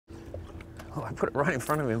Oh, I put it right in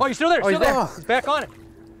front of him. Oh, you're still there, still there. Oh. He's back on it.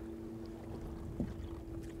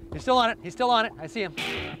 He's still on it, he's still on it. I see him.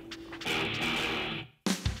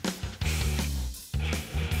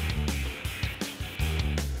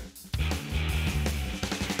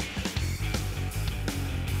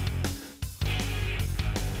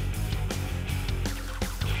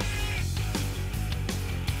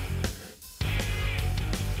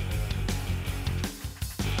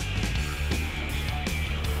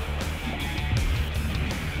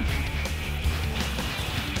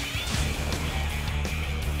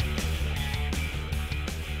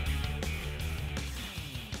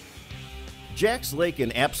 Jack's Lake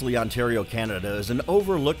in Apsley, Ontario, Canada is an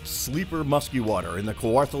overlooked sleeper musky water in the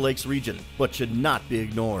Kawartha Lakes region, but should not be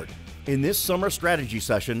ignored. In this summer strategy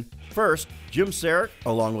session, first, Jim Saric,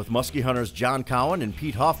 along with musky hunters John Cowan and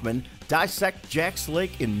Pete Hoffmann, dissect Jack's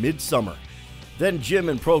Lake in midsummer. Then Jim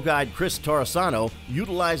and Pro Guide Chris Taurisano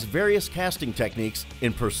utilize various casting techniques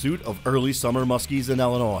in pursuit of early summer muskies in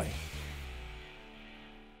Illinois.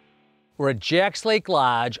 We're at Jack's Lake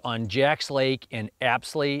Lodge on Jack's Lake in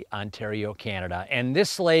Apsley, Ontario, Canada. And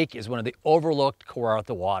this lake is one of the overlooked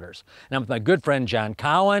Kawartha waters. And I'm with my good friend John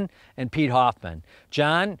Cowan and Pete Hoffmann.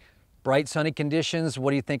 John, bright sunny conditions.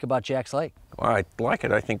 What do you think about Jack's Lake? Well, I like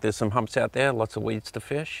it. I think there's some humps out there, lots of weeds to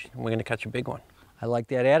fish, and we're going to catch a big one. I like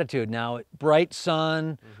that attitude. Now, bright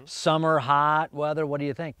sun, summer, hot weather, what do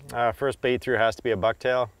you think? First bait through has to be a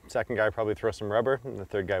bucktail. Second guy probably throw some rubber, and the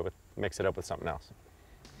third guy would mix it up with something else.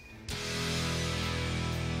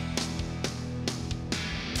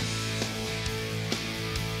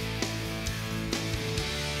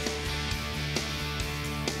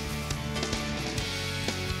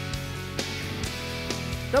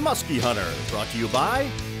 The Musky Hunter, brought to you by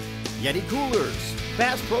Yeti Coolers,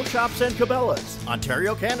 Bass Pro Shops and Cabela's,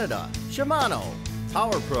 Ontario, Canada, Shimano,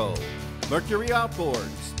 Power Pro, Mercury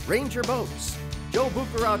Outboards, Ranger Boats, Joe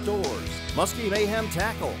Booker Outdoors, Musky Mayhem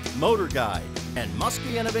Tackle, Motor Guide, and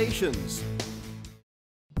Musky Innovations.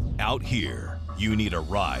 Out here, you need a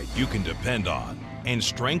ride you can depend on and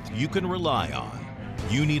strength you can rely on.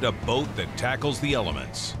 You need a boat that tackles the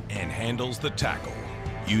elements and handles the tackle.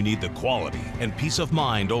 You need the quality and peace of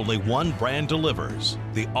mind only one brand delivers,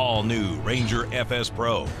 the all-new Ranger FS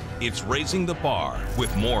Pro. It's raising the bar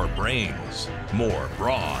with more brains, more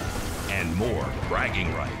brawn, and more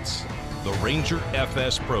bragging rights. The Ranger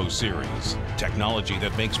FS Pro Series, technology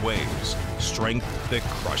that makes waves, strength that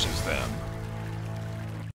crushes them.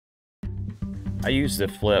 I use the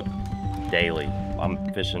flip daily.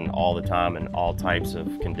 I'm fishing all the time in all types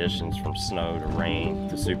of conditions, from snow to rain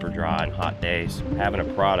to super dry and hot days. Having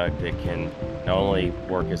a product that can not only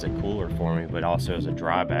work as a cooler for me, but also as a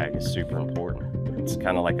dry bag is super important. It's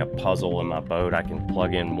kind of like a puzzle in my boat. I can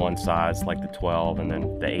plug in one size like the 12 and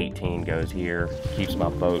then the 18 goes here. Keeps my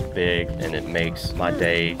boat big and it makes my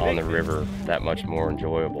day on the river that much more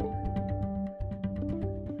enjoyable.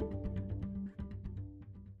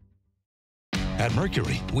 At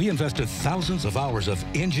Mercury, we invested thousands of hours of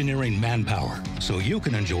engineering manpower so you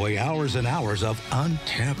can enjoy hours and hours of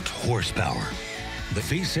untapped horsepower. The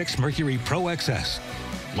V6 Mercury Pro XS.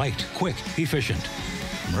 Light, quick, efficient.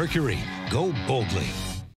 Mercury, go boldly.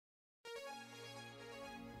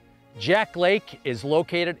 Jack Lake is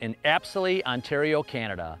located in Apsley, Ontario,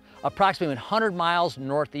 Canada, approximately 100 miles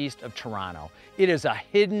northeast of Toronto. It is a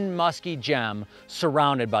hidden musky gem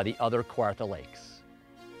surrounded by the other Kawartha Lakes.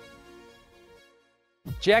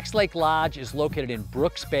 Jack's Lake Lodge is located in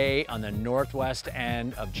Brooks Bay on the northwest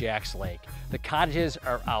end of Jack's Lake. The cottages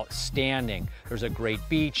are outstanding. There's a great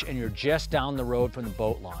beach and you're just down the road from the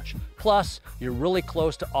boat launch. Plus, you're really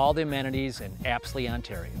close to all the amenities in Apsley,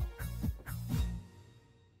 Ontario.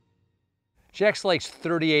 Jack's Lake's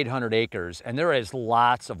 3,800 acres, and there is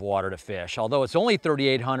lots of water to fish. Although it's only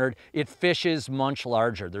 3,800, it fishes much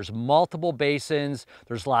larger. There's multiple basins,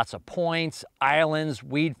 there's lots of points, islands,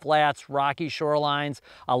 weed flats, rocky shorelines,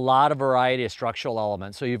 a lot of variety of structural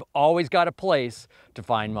elements. So you've always got a place to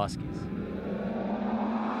find muskies.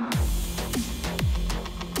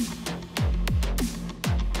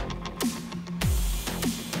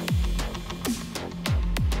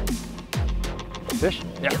 Fish?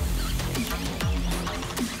 Yeah.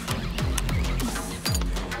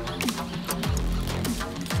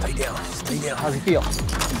 Stay down, stay down. How's he feel?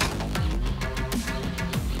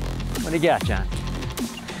 What do you got, John?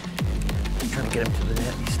 Trying to get him to the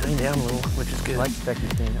net. He's staying down a little, which is good. I like the fact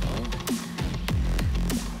he's staying down.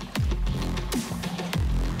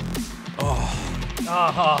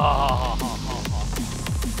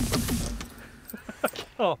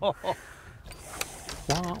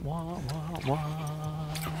 Wah, wah, wah, wah.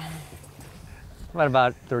 What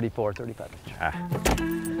about 34, 35 inches?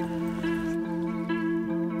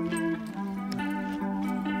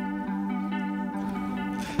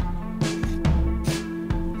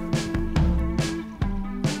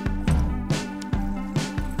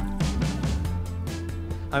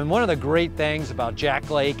 I mean, one of the great things about Jack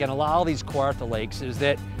Lake and a lot of these Kawartha Lakes is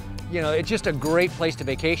that, you know, it's just a great place to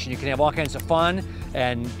vacation. You can have all kinds of fun,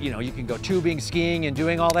 and you know, you can go tubing, skiing, and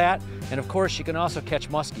doing all that. And of course, you can also catch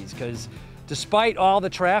muskies, because despite all the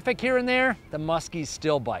traffic here and there, the muskies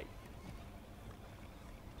still bite.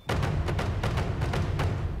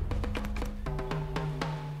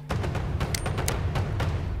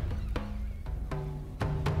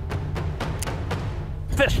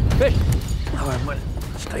 Fish! Fish! All right, buddy.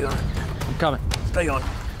 Stay on it. I'm coming. Stay on it.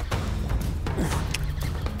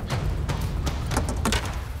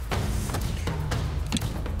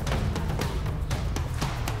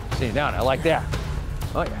 Stay down, I like that.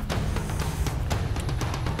 Oh yeah.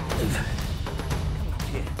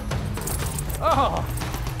 Oh!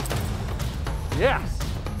 Yes!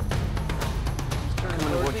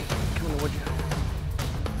 Come on, would you?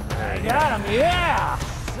 I got him, yeah!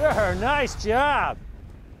 Sir, nice job.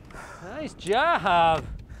 Nice job.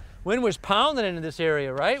 Wind was pounding into this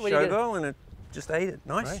area, right? Shogo, and it just ate it.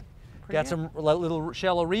 Nice. Right. Got some little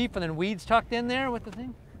shallow reef and then weeds tucked in there with the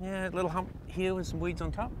thing. Yeah, a little hump here with some weeds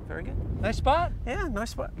on top. Very good. Nice spot. Yeah,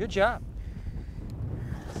 nice spot. Good job.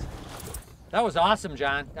 That was awesome,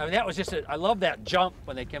 John. I mean, that was just I love that jump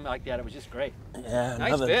when they came like that. It was just great. Yeah,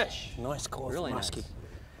 nice fish. Nice Kawartha Really musky. nice.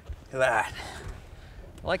 Look at that.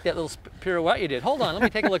 I like that little pirouette you did. Hold on, let me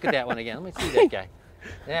take a look at that one again. Let me see that guy.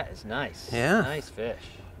 That is nice. Yeah. Nice fish.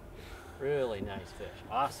 Really nice fish.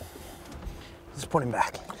 Awesome. Let's put him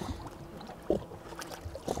back.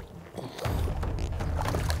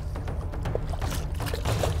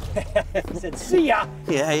 He said, see ya.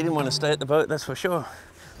 Yeah, he didn't want to stay at the boat, that's for sure.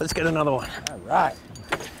 Let's get another one. All right.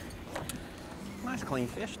 Nice clean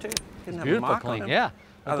fish too. Didn't have a Beautiful mark on clean, him. yeah.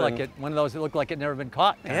 Other Looked like than- it, one of those that looked like it never been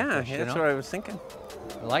caught. Yeah, Fish, yeah, you that's know? what I was thinking.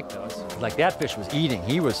 I like those. Like that fish was eating.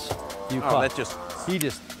 He was, Oh, caught. that just... He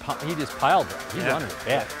just piled it. He Yeah. wanted it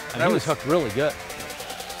bad. That And he was was- hooked really good.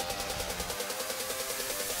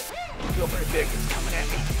 Feel very big. It's coming at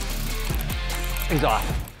me. He's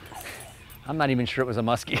off. I'm not even sure it was a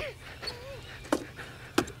muskie.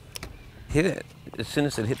 Hit it as soon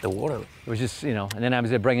as it hit the water. It was just, you know, and then I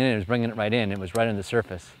was bringing it in, it was bringing it right in. It was right on the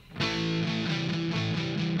surface.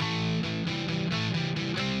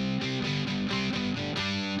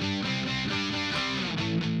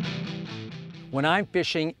 When I'm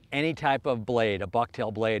fishing any type of blade, a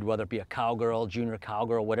bucktail blade, whether it be a cowgirl, junior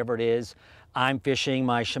cowgirl, whatever it is, I'm fishing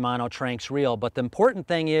my Shimano Tranx reel. But the important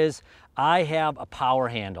thing is I have a power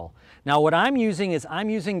handle. Now what I'm using is I'm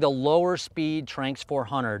using the lower speed Tranx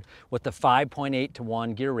 400 with the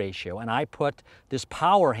 5.8:1 gear ratio, and I put this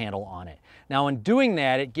power handle on it. Now in doing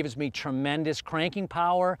that, it gives me tremendous cranking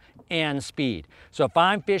power and speed. So if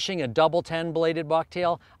I'm fishing a double 10 bladed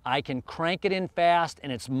bucktail, I can crank it in fast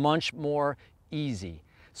and it's much more easy.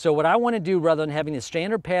 So what I want to do, rather than having the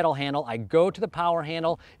standard paddle handle, I go to the power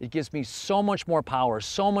handle. It gives me so much more power,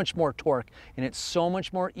 so much more torque, and it's so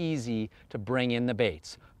much more easy to bring in the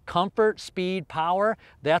baits. Comfort, speed, power,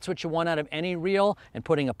 that's what you want out of any reel, and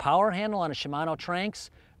putting a power handle on a Shimano Tranx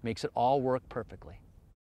makes it all work perfectly.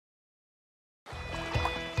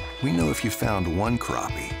 We know if you found one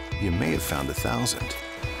crappie, you may have found 1,000.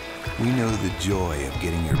 We know the joy of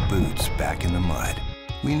getting your boots back in the mud.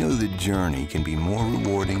 We know the journey can be more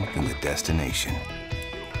rewarding than the destination.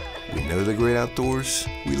 We know the great outdoors.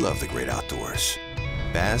 We love the great outdoors.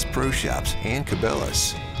 Bass Pro Shops and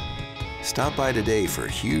Cabela's. Stop by today for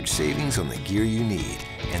huge savings on the gear you need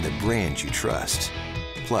and the brands you trust.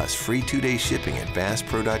 Plus free 2-day shipping at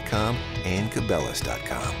basspro.com and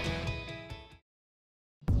cabela's.com.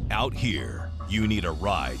 Out here, you need a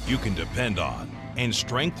ride you can depend on and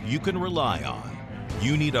strength you can rely on.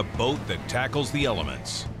 You need a boat that tackles the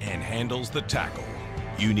elements and handles the tackle.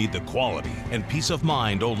 You need the quality and peace of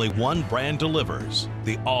mind only one brand delivers.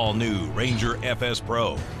 The all-new Ranger FS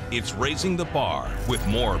Pro. It's raising the bar with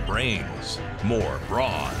more brains, more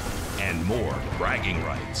brawn, and more bragging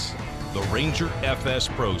rights. The Ranger FS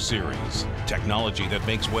Pro Series. Technology that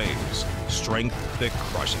makes waves. Strength that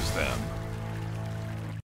crushes them.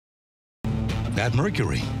 At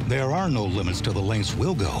Mercury, there are no limits to the lengths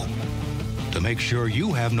we'll go to make sure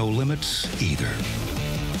you have no limits either.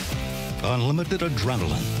 Unlimited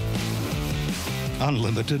adrenaline.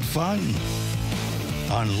 Unlimited fun.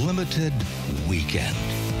 Unlimited weekend.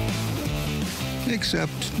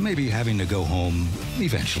 Except maybe having to go home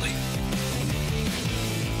eventually.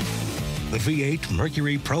 The V8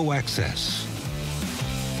 Mercury Pro Access.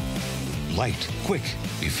 Light, quick,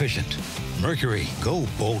 efficient. Mercury, go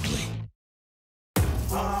boldly.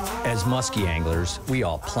 As muskie anglers, we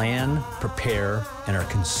all plan, prepare, and are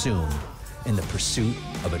consumed in the pursuit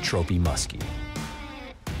of a trophy muskie.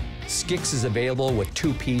 Skix is available with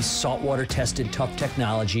 2-piece saltwater tested tough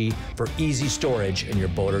technology for easy storage in your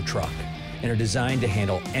boat or truck and are designed to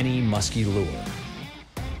handle any musky lure.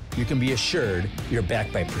 You can be assured you're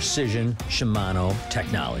backed by precision Shimano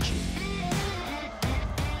technology.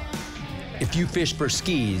 If you fish for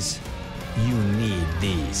skis, you need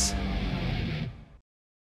these.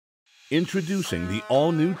 Introducing the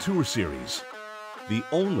all-new Tour Series, the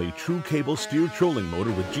only true cable steered trolling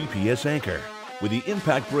motor with GPS anchor. With the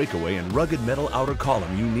impact breakaway and rugged metal outer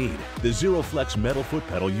column you need, the Zero Flex metal foot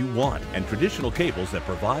pedal you want, and traditional cables that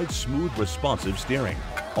provide smooth, responsive steering.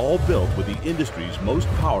 All built with the industry's most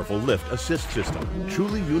powerful lift assist system,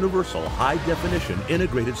 truly universal high-definition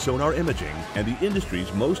integrated sonar imaging, and the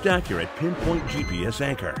industry's most accurate pinpoint GPS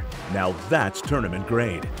anchor. Now that's tournament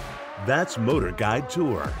grade. That's Motor Guide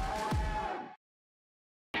Tour.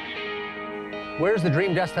 Where's the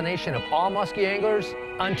dream destination of all musky anglers?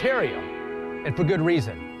 Ontario. And for good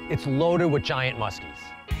reason. It's loaded with giant muskies.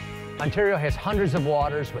 Ontario has hundreds of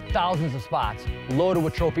waters with thousands of spots loaded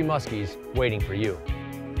with trophy muskies waiting for you.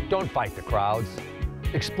 Don't fight the crowds.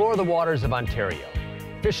 Explore the waters of Ontario.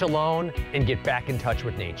 Fish alone and get back in touch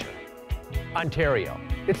with nature. Ontario,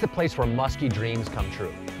 it's the place where musky dreams come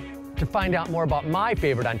true. To find out more about my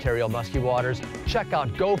favorite Ontario musky waters, check out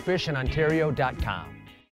gofishinontario.com.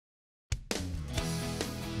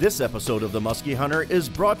 This episode of The Musky Hunter is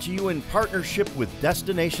brought to you in partnership with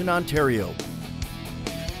Destination Ontario.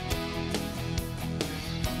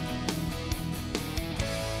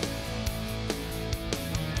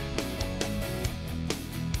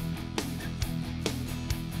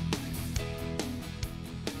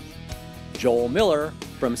 Joel Miller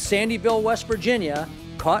from Sandyville, West Virginia,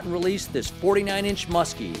 caught and released this 49-inch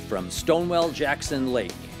muskie from Stonewall Jackson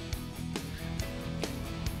Lake.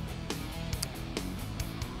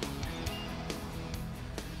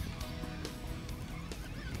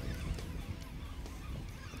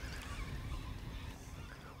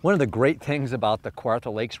 One of the great things about the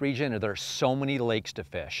Kawartha Lakes region is there are so many lakes to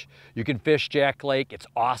fish. You can fish Jack Lake, it's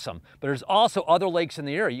awesome, but there's also other lakes in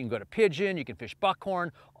the area. You can go to Pigeon, you can fish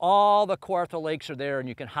Buckhorn, all the Kawartha Lakes are there and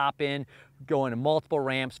you can hop in, go into multiple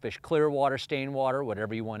ramps, fish clear water, stained water,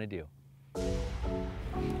 whatever you want to do.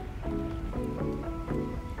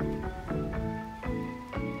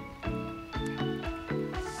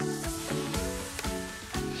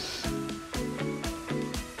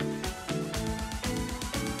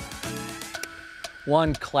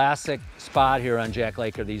 One classic spot here on Jack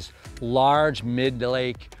Lake are these large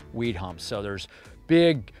mid-lake weed humps. So there's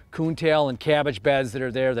big coontail and cabbage beds that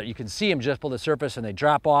are there that you can see them just below the surface and they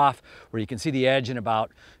drop off where you can see the edge in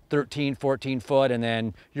about 13, 14 foot, and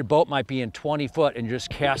then your boat might be in 20 foot and you're just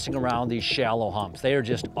casting around these shallow humps. They are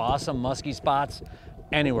just awesome musky spots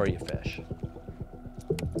anywhere you fish.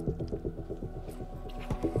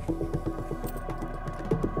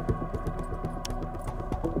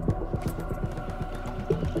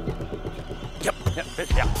 Yep,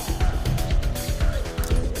 fish, yeah.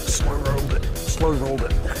 Slow rolled it, slow rolled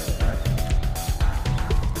it.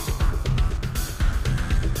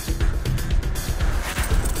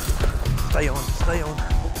 Stay on, stay on.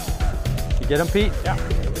 You get him, Pete? Yeah.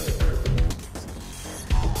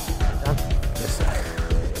 Yes, sir.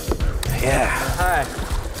 Yeah. All right.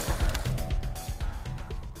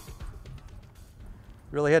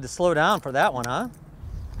 Really had to slow down for that one, huh?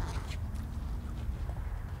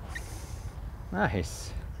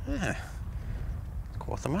 Nice. Yeah.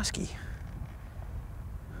 Kawartha muskie.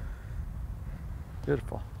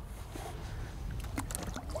 Beautiful.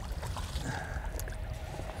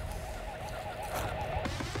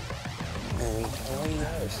 Oh, he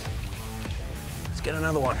knows. Let's get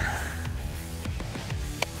another one.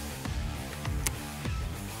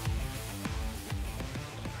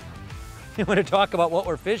 You want to talk about what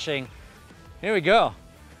we're fishing? Here we go.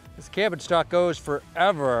 This cabbage stalk goes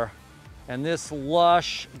forever, and this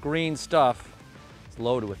lush green stuff is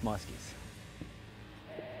loaded with muskies.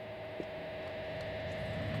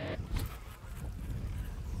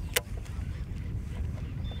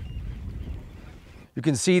 You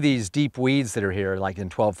can see these deep weeds that are here, like in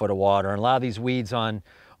 12 foot of water. And a lot of these weeds on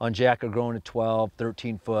Jack are growing at 12,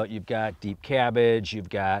 13 foot. You've got deep cabbage, you've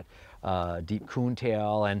got deep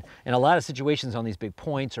coontail, and in a lot of situations on these big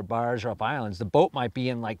points or bars or up islands, the boat might be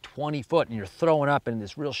in like 20 foot and you're throwing up in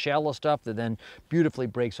this real shallow stuff that then beautifully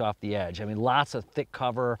breaks off the edge. I mean, lots of thick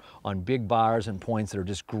cover on big bars and points that are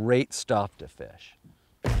just great stuff to fish.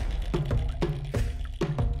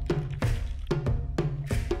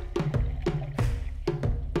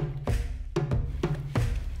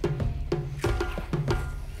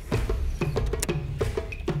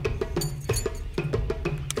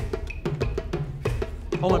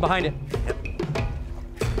 Hoffmann behind it. Yep.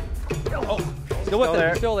 Oh, still with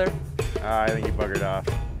it, still there. I think he buggered off.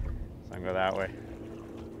 So I'm going to go that way.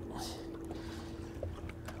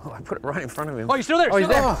 Oh, I put it right in front of him. Oh, he's still there, he's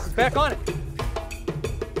there. He's back on it.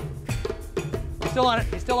 He's still on it,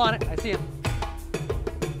 he's still on it. I see him.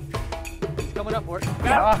 He's coming up for it.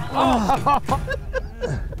 Got it. Oh.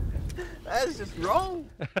 That is just wrong.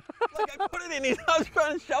 Like I put it in his, I was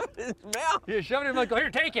trying to shove it in his mouth. You shoved it in, like, oh, here,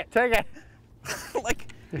 take it. Take it.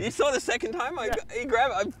 Like, you saw the second time he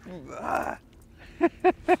grabbed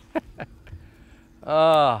it.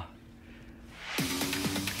 Oh,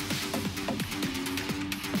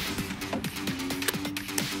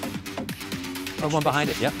 one behind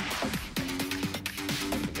it, yep.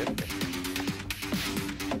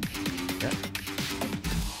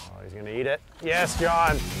 Oh, he's going to eat it. Yes,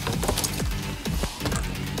 John.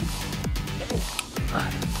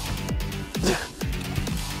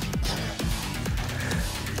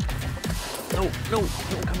 No,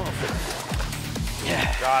 come off it.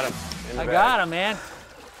 Yeah. Got him. I got him, man.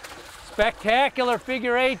 Spectacular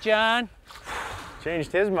figure 8, John.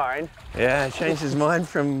 Changed his mind. Yeah, changed his mind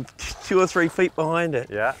from 2 or 3 feet behind it.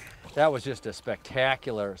 Yeah. That was just a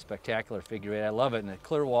spectacular figure 8. I love it in the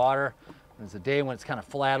clear water. There's a day when it's kind of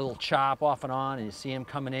flat, a little chop off and on, and you see him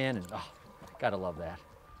coming in, and oh, gotta love that.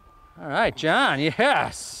 All right, John,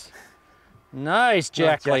 yes. Nice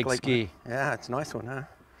Jack Lake ski. Yeah, it's a nice one, huh?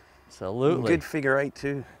 Absolutely. Good figure 8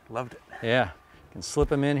 too, loved it. Yeah, you can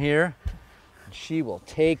slip him in here, and she will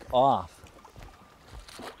take off.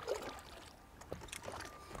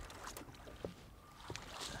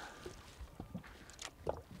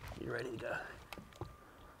 You ready to go?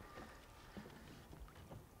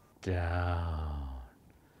 Down.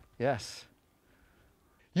 Yes.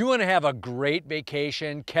 You want to have a great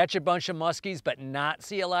vacation, catch a bunch of muskies, but not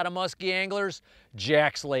see a lot of musky anglers?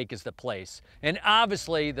 Jack's Lake is the place. And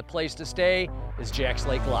obviously, the place to stay is Jack's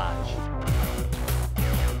Lake Lodge.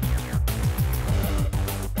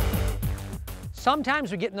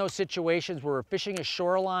 Sometimes we get in those situations where we're fishing a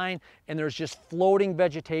shoreline and there's just floating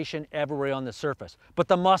vegetation everywhere on the surface, but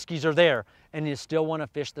the muskies are there and you still want to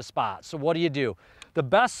fish the spot. So what do? The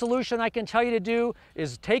best solution I can tell you to do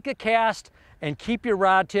is take a cast and keep your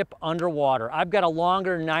rod tip underwater. I've got a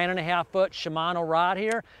longer 9.5 foot Shimano rod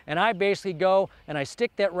here, and I basically go and I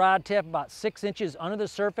stick that rod tip about 6 inches under the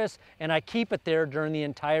surface and I keep it there during the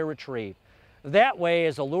entire retrieve. That way,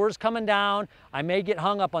 as the lure's coming down, I may get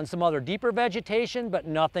hung up on some other deeper vegetation, but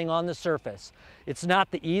nothing on the surface. It's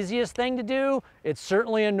not the easiest thing to do. It's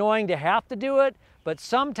certainly annoying to have to do it, but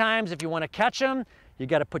sometimes if you want to catch them, you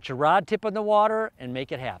got to put your rod tip in the water and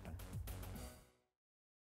make it happen.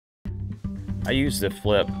 I use the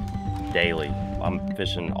flip daily. I'm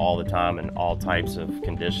fishing all the time in all types of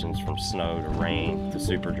conditions, from snow to rain to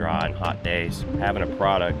super dry and hot days. Having a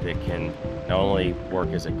product that can not only work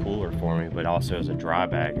as a cooler for me, but also as a dry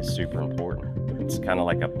bag is super important. It's kind of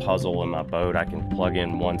like a puzzle in my boat. I can plug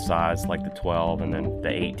in one size like the 12 and then the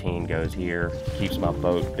 18 goes here. Keeps my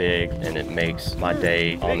boat big and it makes my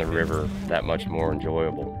day on the river that much more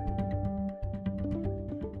enjoyable.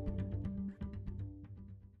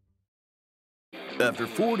 After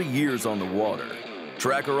 40 years on the water,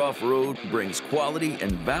 Tracker Off-Road brings quality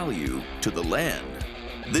and value to the land.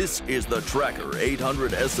 This is the Tracker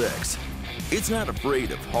 800 SX. It's not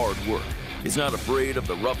afraid of hard work. It's not afraid of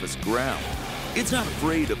the roughest ground. It's not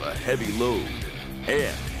afraid of a heavy load.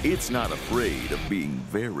 And it's not afraid of being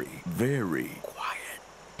very, very quiet.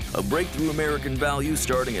 A breakthrough American value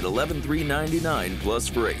starting at $11,399 plus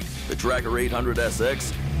freight. The Tracker 800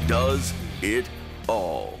 SX does it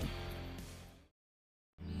all.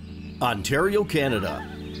 Ontario, Canada.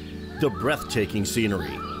 The breathtaking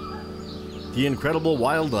scenery, the incredible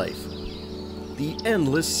wildlife, the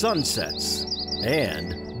endless sunsets,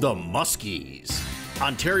 and the muskies.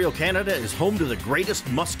 Ontario, Canada is home to the greatest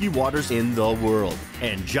musky waters in the world,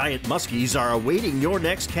 and giant muskies are awaiting your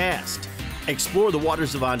next cast. Explore the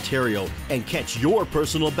waters of Ontario and catch your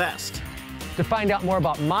personal best. To find out more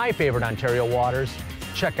about my favorite Ontario waters,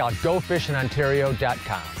 check out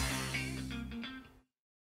gofishinontario.com.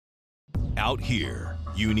 Out here,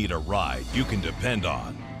 you need a ride you can depend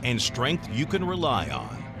on and strength you can rely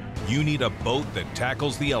on. You need a boat that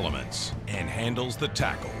tackles the elements and handles the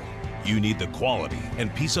tackle. You need the quality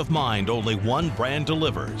and peace of mind only one brand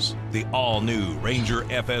delivers, the all-new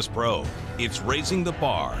Ranger FS Pro. It's raising the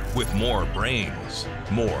bar with more brains,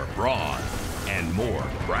 more brawn, and more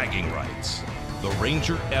bragging rights. The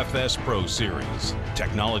Ranger FS Pro Series,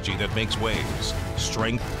 technology that makes waves,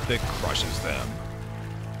 strength that crushes them.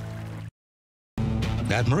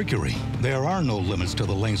 At Mercury, there are no limits to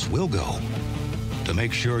the lengths we'll go. to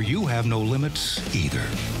make sure you have no limits either.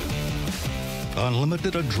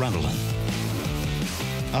 Unlimited adrenaline.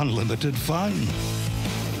 Unlimited fun.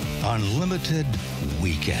 Unlimited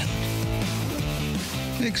weekend.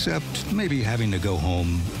 Except maybe having to go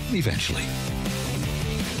home eventually.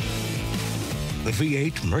 The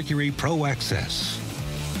V8 Mercury Pro XS.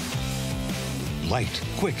 Light,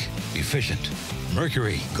 quick, efficient.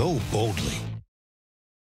 Mercury, go boldly.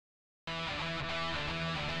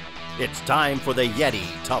 It's time for the Yeti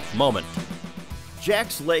Tough Moment.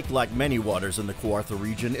 Jack's Lake, like many waters in the Kawartha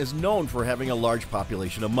region, is known for having a large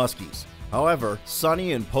population of muskies. However,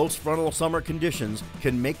 sunny and post-frontal summer conditions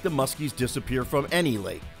can make the muskies disappear from any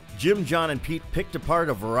lake. Jim, John, and Pete picked apart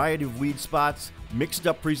a variety of weed spots, mixed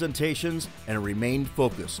up presentations, and remained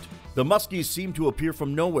focused. The muskies seemed to appear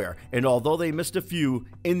from nowhere, and although they missed a few,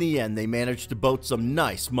 in the end they managed to boat some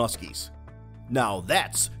nice muskies. Now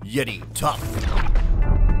that's Yeti Tough.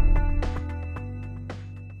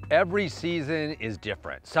 Every season is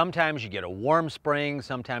different. Sometimes you get a warm spring,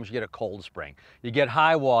 sometimes you get a cold spring. You get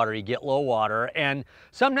high water, you get low water, and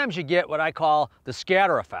sometimes you get what I call the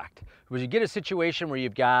scatter effect, because you get a situation where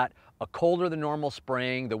you've got a colder than normal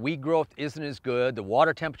spring, the weed growth isn't as good, the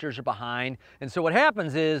water temperatures are behind, and so what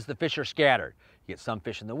happens is the fish are scattered. You get some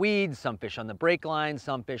fish in the weeds, some fish on the break line,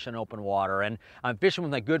 some fish in open water. And I'm fishing with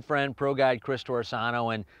my good friend, Pro Guide Chris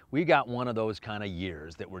Taurisano, and we got one of those kind of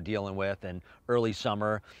years that we're dealing with in early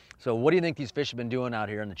summer. So what do you think these fish have been doing out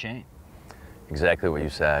here in the chain? Exactly what you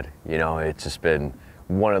said. You know, it's just been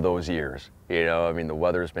one of those years. You know, I mean, the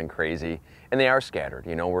weather's been crazy, and they are scattered.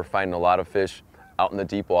 You know, we're finding a lot of fish out in the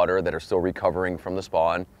deep water that are still recovering from the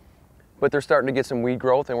spawn, but they're starting to get some weed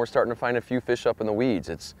growth, and we're starting to find a few fish up in the weeds.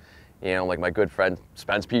 It's, you know, like my good friend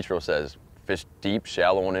Spence Petro says, fish deep,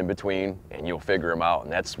 shallow, and in between, and you'll figure them out,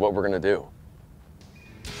 and that's what we're gonna do.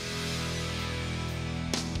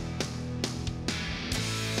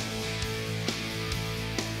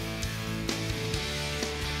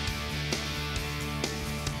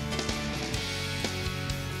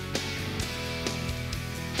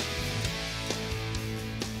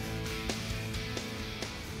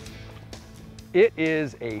 It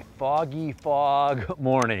is a foggy fog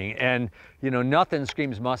morning, and you know, nothing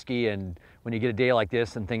screams musky. And when you get a day like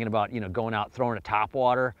this and thinking about, you know, going out throwing a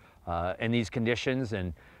topwater in these conditions,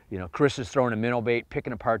 and you know, Chris is throwing a minnow bait,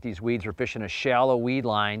 picking apart these weeds. We're fishing a shallow weed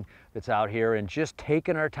line that's out here and just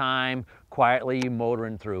taking our time, quietly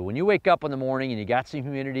motoring through. When you wake up in the morning and you got some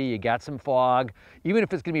humidity, you got some fog, even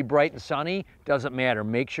if it's gonna be bright and sunny, doesn't matter.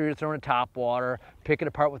 Make sure you're throwing a topwater, pick it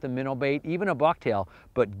apart with a minnow bait, even a bucktail,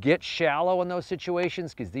 but get shallow in those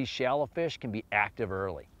situations because these shallow fish can be active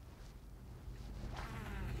early.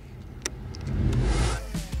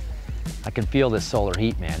 I can feel this solar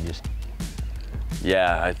heat, man.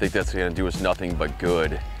 Yeah, I think that's gonna do us nothing but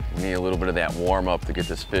good. We need a little bit of that warm up to get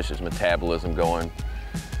this fish's metabolism going.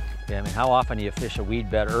 Yeah, I mean, how often do you fish a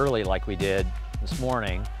weed bed early like we did this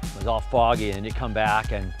morning? It was all foggy, and then you come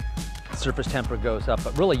back and the surface temperature goes up,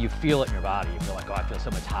 but really you feel it in your body. You feel like, oh, I feel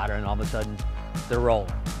so much hotter, and all of a sudden they're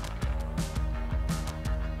rolling.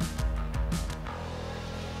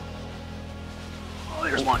 Oh,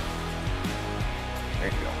 there's one. There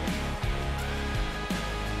you go.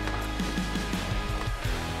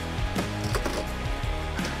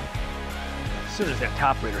 As soon as that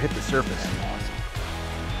top raider hit the surface. Awesome.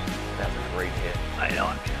 That's a great hit. I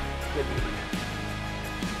know. Good movie.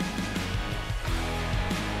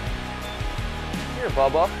 Here,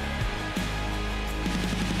 Bubba.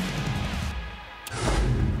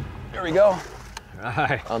 There we go. All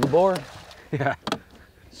right. On the board. Yeah.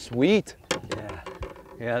 Sweet.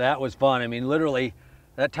 Yeah, that was fun. I mean, literally,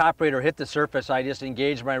 that top raider hit the surface. I just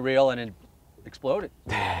engaged my reel and it exploded.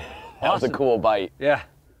 That was a cool bite. Yeah.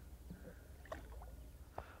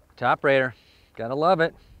 Top raider, gotta love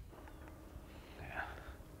it. Yeah.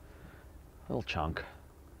 Little chunk.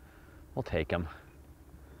 We'll take him.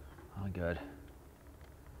 Oh, good.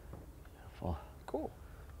 Beautiful. Cool.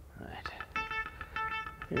 All right.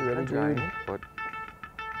 You ready, dude? But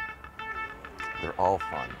they're all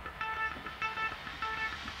fun.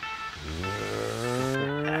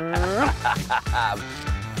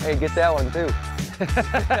 Hey, get that one too.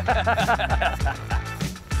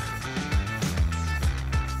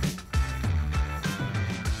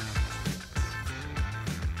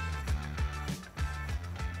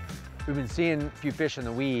 We've been seeing a few fish in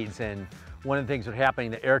the weeds, and one of the things that's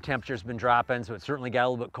happening, the air temperature's been dropping, so it certainly got a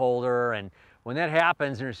little bit colder. And when that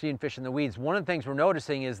happens and you're seeing fish in the weeds, one of the things we're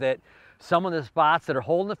noticing is that Some of the spots that are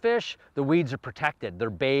holding the fish, the weeds are protected.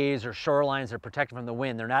 They're bays or shorelines, they're protected from the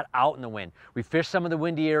wind. They're not out in the wind. We fished some of the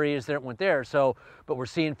windy areas that went there, but we're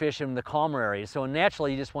seeing fish in the calmer areas. So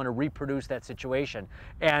naturally, you just want to reproduce that situation.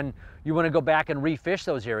 And you want to go back and refish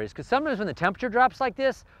those areas, because sometimes when the temperature drops like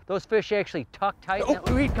this, those fish actually tuck tight in that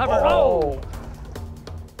weed cover. Oh!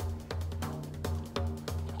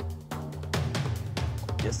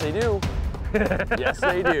 Yes, they do. Yes,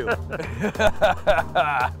 they do.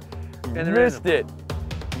 Missed it.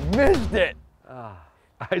 Missed it.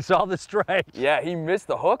 I saw the strike. Yeah, he missed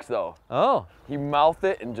the hooks though. Oh. He mouthed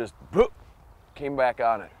it and just boop, came back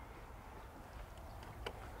on it.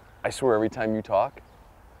 I swear every time you talk,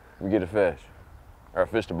 we get a fish. Or a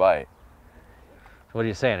fish to bite. What are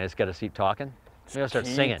you saying? I just got to keep talking? Maybe I'll start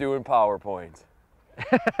singing. Keep doing PowerPoints.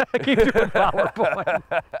 Keep doing PowerPoint.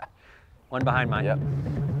 One behind mine. Yep.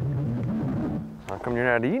 How come you're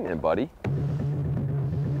not eating it, buddy?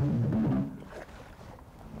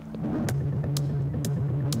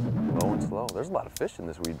 Low and slow. There's a lot of fish in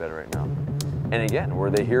this weed bed right now. And again, were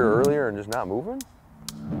they here earlier and just not moving?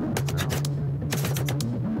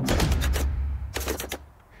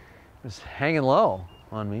 It's hanging low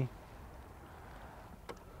on me.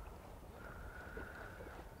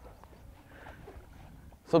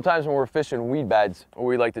 Sometimes when we're fishing weed beds, what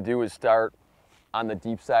we like to do is start on the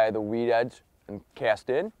deep side of the weed edge and cast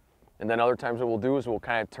in. And then other times what we'll do is we'll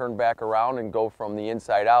kind of turn back around and go from the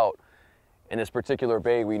inside out. In this particular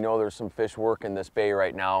bay, we know there's some fish working this bay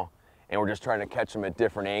right now, and we're just trying to catch them at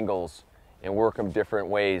different angles and work them different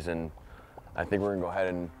ways. And I think we're gonna go ahead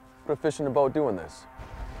and put a fish in the boat doing this.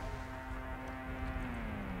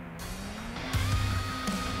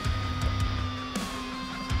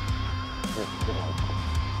 Good one.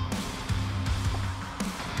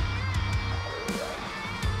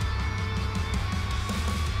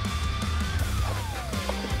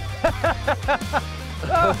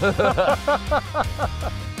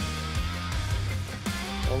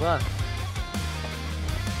 Hold on.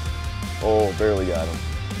 Oh, barely got him.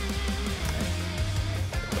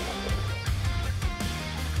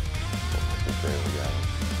 Barely got him.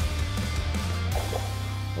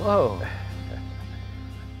 Whoa.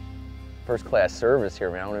 First class service here,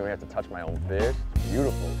 man. I don't even have to touch my own fish.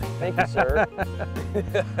 Beautiful. Thank you, sir.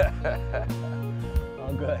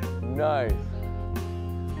 All good. Nice.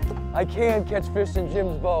 I can catch fish in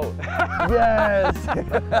Jim's boat. Yes.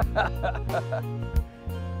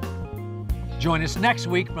 Join us next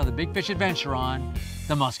week for another Big Fish adventure on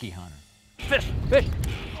the Musky Hunter. Fish, fish.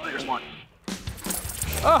 Oh, there's one.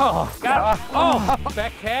 Oh, got him. Oh,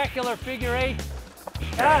 spectacular figure eight.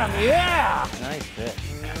 Got him, yeah. Nice fish.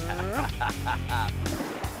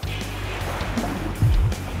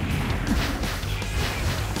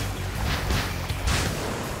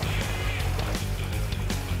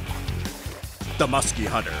 The Musky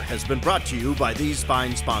Hunter has been brought to you by these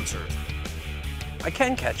fine sponsors. I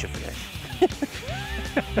can catch a fish.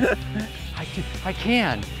 I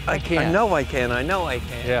can. I know I can. I know I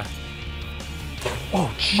can. Yeah.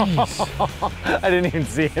 Oh, jeez. I didn't even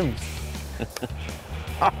see him.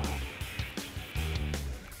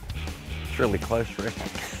 It's really close, Rick.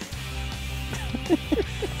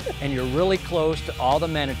 And you're really close to all the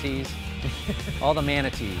manatees. All the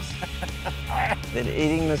manatees. They're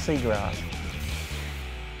eating the seagrass.